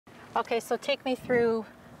Okay, so take me through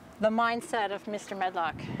the mindset of Mr.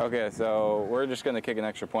 Medlock. Okay, so we're just going to kick an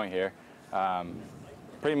extra point here.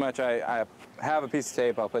 Pretty much I have a piece of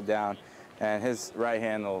tape I'll put down, and his right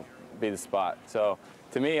hand will be the spot. So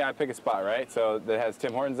to me, I pick a spot, right? So that has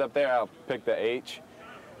Tim Hortons up there, I'll pick the H,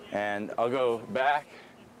 and I'll go back,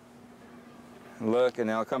 look, and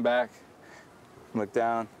then I'll come back, look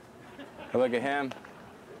down, I look at him.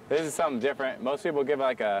 This is something different. Most people give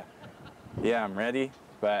like a, yeah, I'm ready,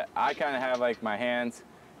 but I kind of have like my hands,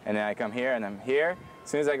 and then I come here and I'm here. As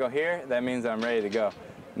soon as I go here, that means I'm ready to go.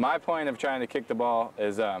 My point of trying to kick the ball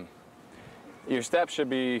is your steps should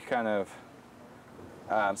be kind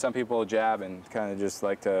of, some people jab and kind of just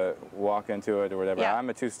like to walk into it or whatever. Yeah. I'm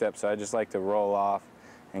a two-step, so I just like to roll off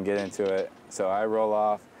and get into it. So I roll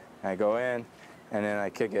off, and I go in, and then I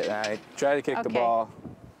kick it. And I try to kick the ball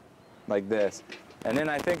like this. And then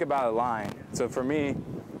I think about a line. So for me,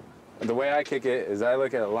 the way I kick it is I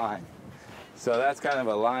look at a line. So that's kind of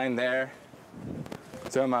a line there.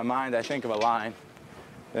 So in my mind, I think of a line.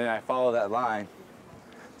 Then I follow that line.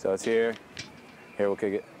 So it's here. Here, we'll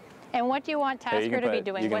kick it. And what do you want Tasker to be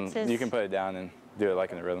doing? What's his... You can put it down and do it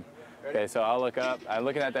like in a rhythm. Okay, so I'll look up. I'm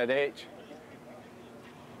looking at that H.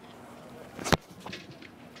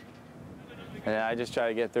 And I just try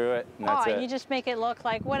to get through it, and that's it. You just make it look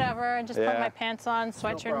like whatever, and just put my pants on,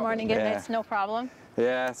 sweatshirt, morning, it's no problem.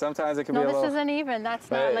 Yeah, sometimes it can be a little... No, this isn't even. That's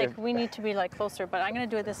not like, we need to be like closer, but I'm going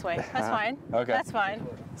to do it this way. That's fine. Okay. That's fine.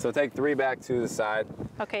 So take 3 back to the side.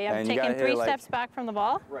 Okay, I'm taking 3 steps back from the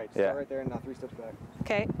ball? Right, start right there and now 3 steps back.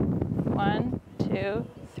 Okay. 1, 2,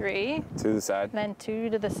 3. To the side. Then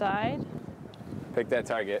 2 to the side. Pick that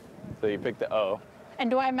target. So you pick the O.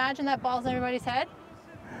 And do I imagine that ball's in everybody's head?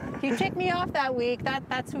 You tick me off that week,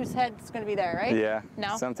 that's whose head's going to be there, right? Yeah,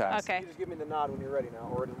 no? sometimes. Okay. You just give me the nod when you're ready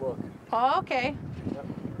now, or to look. Oh, okay. Yep.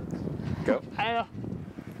 Go. I don't know.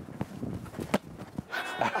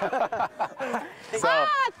 So,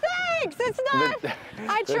 thanks! It's not...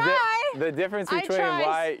 I try! The difference between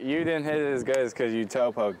why you didn't hit it as good is because you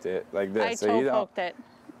toe poked it like this. I toe poked it.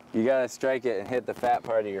 You got to strike it and hit the fat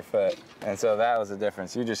part of your foot. And so that was the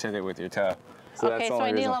difference. You just hit it with your toe. So okay, so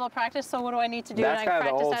I need a little practice. So what do I need to do? That's kind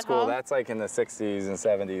of the old school. Home? That's like in the 60s and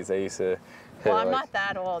 70s. They used to hit Well, I'm not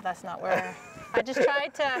that old. That's not where... I just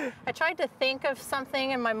tried to think of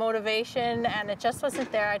something in my motivation, and it just wasn't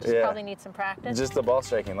there. I just probably need some practice. Just the ball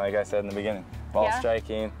striking, like I said in the beginning. Ball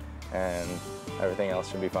striking, and everything else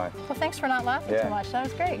should be fine. Well, thanks for not laughing too much. That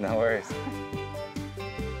was great. No worries.